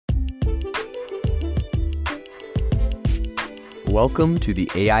Welcome to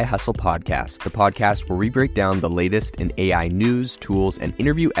the AI Hustle Podcast, the podcast where we break down the latest in AI news, tools, and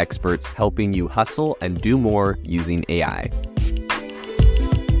interview experts helping you hustle and do more using AI.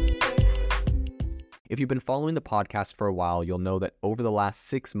 If you've been following the podcast for a while, you'll know that over the last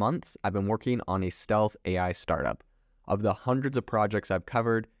 6 months, I've been working on a stealth AI startup. Of the hundreds of projects I've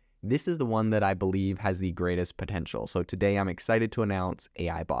covered, this is the one that I believe has the greatest potential. So today I'm excited to announce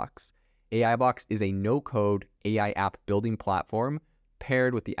AIBox. AIBox is a no-code AI app building platform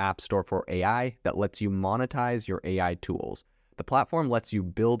paired with the App Store for AI that lets you monetize your AI tools. The platform lets you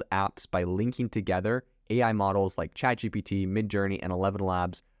build apps by linking together AI models like ChatGPT, Midjourney, and 11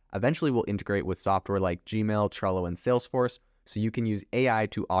 Labs. Eventually will integrate with software like Gmail, Trello, and Salesforce, so you can use AI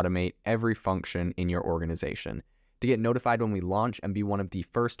to automate every function in your organization. To get notified when we launch and be one of the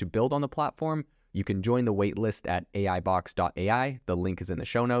first to build on the platform, you can join the waitlist at aibox.ai. The link is in the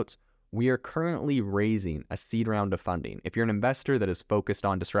show notes. We are currently raising a seed round of funding. If you're an investor that is focused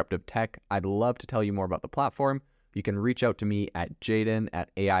on disruptive tech, I'd love to tell you more about the platform. You can reach out to me at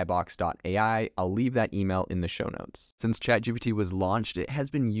jaden@aibox.ai. I'll leave that email in the show notes. Since ChatGPT was launched, it has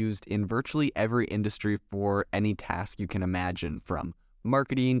been used in virtually every industry for any task you can imagine, from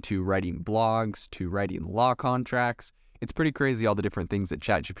marketing to writing blogs to writing law contracts. It's pretty crazy all the different things that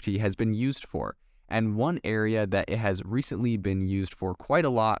ChatGPT has been used for. And one area that it has recently been used for quite a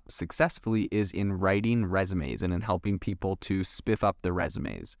lot successfully is in writing resumes and in helping people to spiff up their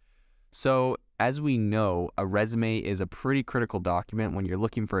resumes. So as we know, a resume is a pretty critical document when you're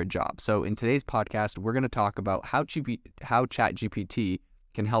looking for a job. So in today's podcast, we're going to talk about how ChatGPT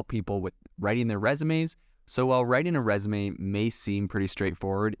can help people with writing their resumes. So while writing a resume may seem pretty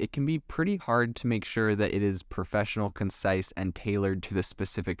straightforward, it can be pretty hard to make sure that it is professional, concise, and tailored to the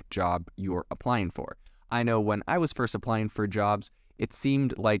specific job you're applying for. I know when I was first applying for jobs, it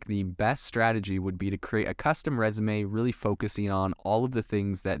seemed like the best strategy would be to create a custom resume really focusing on all of the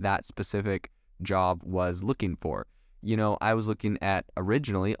things that that specific job was looking for. You know, I was looking at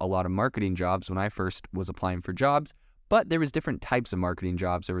originally a lot of marketing jobs when I first was applying for jobs. But there was different types of marketing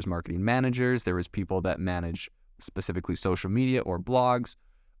jobs. There was marketing managers, there was people that manage specifically social media or blogs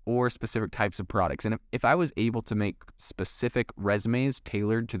or specific types of products. And if I was able to make specific resumes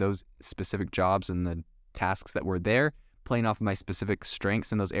tailored to those specific jobs and the tasks that were there, playing off of my specific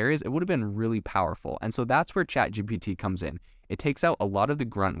strengths in those areas, it would have been really powerful. And so that's where ChatGPT comes in. It takes out a lot of the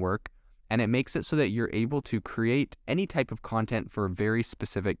grunt work and it makes it so that you're able to create any type of content for very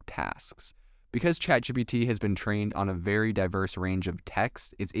specific tasks. Because ChatGPT has been trained on a very diverse range of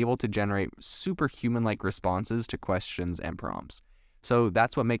text, it's able to generate superhuman-like responses to questions and prompts. So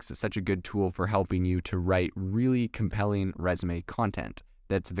that's what makes it such a good tool for helping you to write really compelling resume content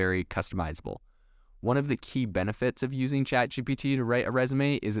that's very customizable. One of the key benefits of using ChatGPT to write a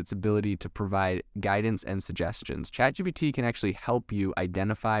resume is its ability to provide guidance and suggestions. ChatGPT can actually help you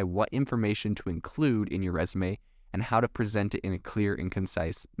identify what information to include in your resume and how to present it in a clear and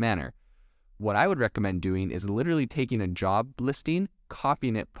concise manner. What I would recommend doing is literally taking a job listing,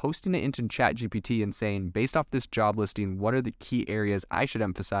 copying it, posting it into ChatGPT and saying, based off this job listing, what are the key areas I should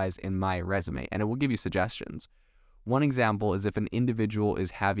emphasize in my resume? And it will give you suggestions. One example is if an individual is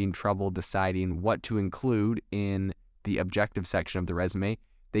having trouble deciding what to include in the objective section of the resume,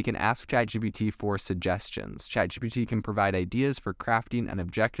 they can ask ChatGPT for suggestions. ChatGPT can provide ideas for crafting an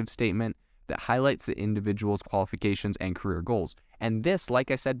objective statement that highlights the individual's qualifications and career goals. And this,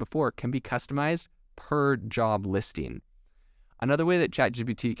 like I said before, can be customized per job listing. Another way that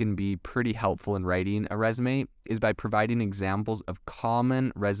ChatGPT can be pretty helpful in writing a resume is by providing examples of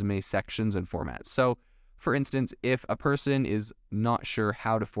common resume sections and formats. So, for instance, if a person is not sure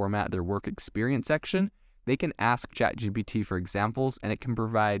how to format their work experience section, they can ask ChatGPT for examples, and it can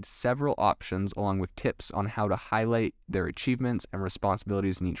provide several options along with tips on how to highlight their achievements and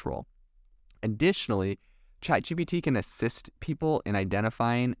responsibilities in each role. Additionally, ChatGPT can assist people in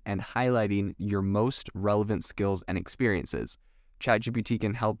identifying and highlighting your most relevant skills and experiences. ChatGPT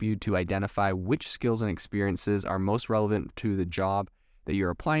can help you to identify which skills and experiences are most relevant to the job that you're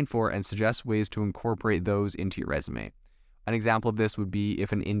applying for and suggest ways to incorporate those into your resume. An example of this would be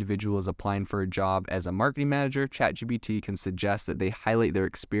if an individual is applying for a job as a marketing manager, ChatGPT can suggest that they highlight their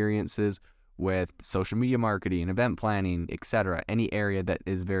experiences with social media marketing, event planning, etc., any area that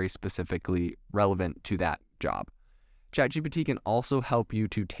is very specifically relevant to that job. ChatGPT can also help you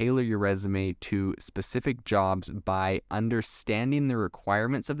to tailor your resume to specific jobs by understanding the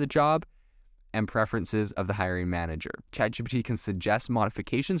requirements of the job and preferences of the hiring manager. ChatGPT can suggest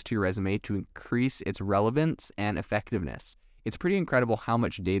modifications to your resume to increase its relevance and effectiveness. It's pretty incredible how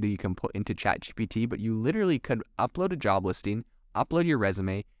much data you can put into ChatGPT, but you literally could upload a job listing, upload your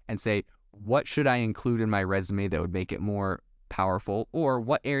resume, and say, what should I include in my resume that would make it more powerful, or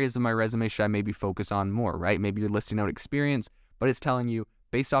what areas of my resume should I maybe focus on more, right? Maybe you're listing out experience, but it's telling you,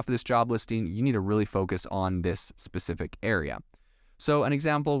 based off of this job listing, you need to really focus on this specific area. So an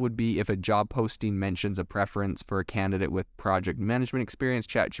example would be if a job posting mentions a preference for a candidate with project management experience,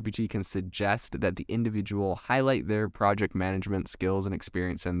 ChatGPT can suggest that the individual highlight their project management skills and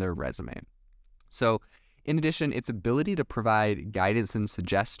experience in their resume. So in addition, its ability to provide guidance and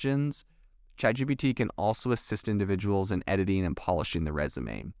suggestions, ChatGPT can also assist individuals in editing and polishing the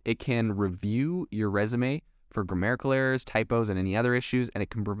resume. It can review your resume for grammatical errors, typos, and any other issues, and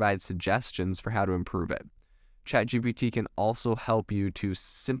it can provide suggestions for how to improve it. ChatGPT can also help you to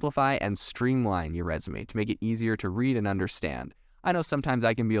simplify and streamline your resume to make it easier to read and understand. I know sometimes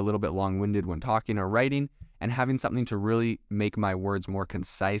I can be a little bit long-winded when talking or writing, and having something to really make my words more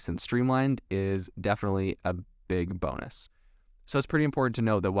concise and streamlined is definitely a big bonus. So it's pretty important to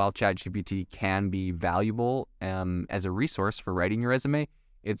note that while ChatGPT can be valuable as a resource for writing your resume,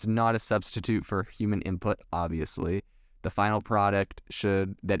 it's not a substitute for human input, obviously. The final product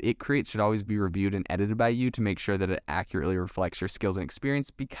that it creates should always be reviewed and edited by you to make sure that it accurately reflects your skills and experience,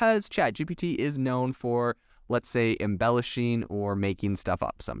 because ChatGPT is known for, let's say, embellishing or making stuff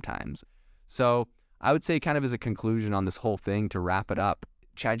up sometimes. So I would say, kind of as a conclusion on this whole thing, to wrap it up,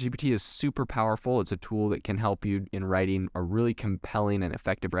 ChatGPT is super powerful. It's a tool that can help you in writing a really compelling and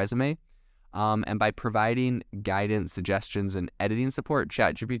effective resume. And by providing guidance, suggestions, and editing support,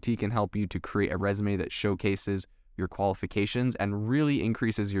 ChatGPT can help you to create a resume that showcases your qualifications and really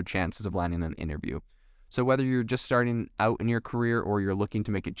increases your chances of landing an interview. So whether you're just starting out in your career or you're looking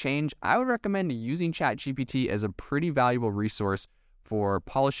to make a change, I would recommend using ChatGPT as a pretty valuable resource for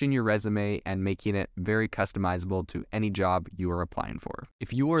polishing your resume and making it very customizable to any job you are applying for.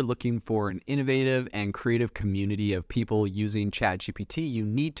 If you are looking for an innovative and creative community of people using ChatGPT, you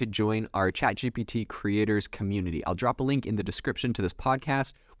need to join our ChatGPT creators community. I'll drop a link in the description to this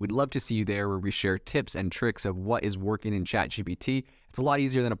podcast. We'd love to see you there, where we share tips and tricks of what is working in ChatGPT. It's a lot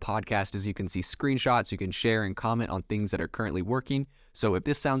easier than a podcast, as you can see screenshots, you can share and comment on things that are currently working. So if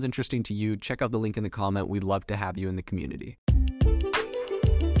this sounds interesting to you, check out the link in the comment. We'd love to have you in the community.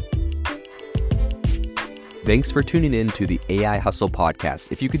 Thanks for tuning in to the AI Hustle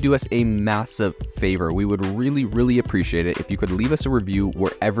podcast. If you could do us a massive favor, we would really, really appreciate it if you could leave us a review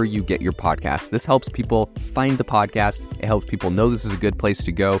wherever you get your podcasts. This helps people find the podcast. It helps people know this is a good place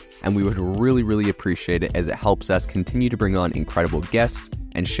to go. And we would really, really appreciate it, as it helps us continue to bring on incredible guests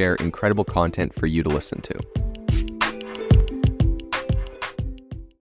and share incredible content for you to listen to.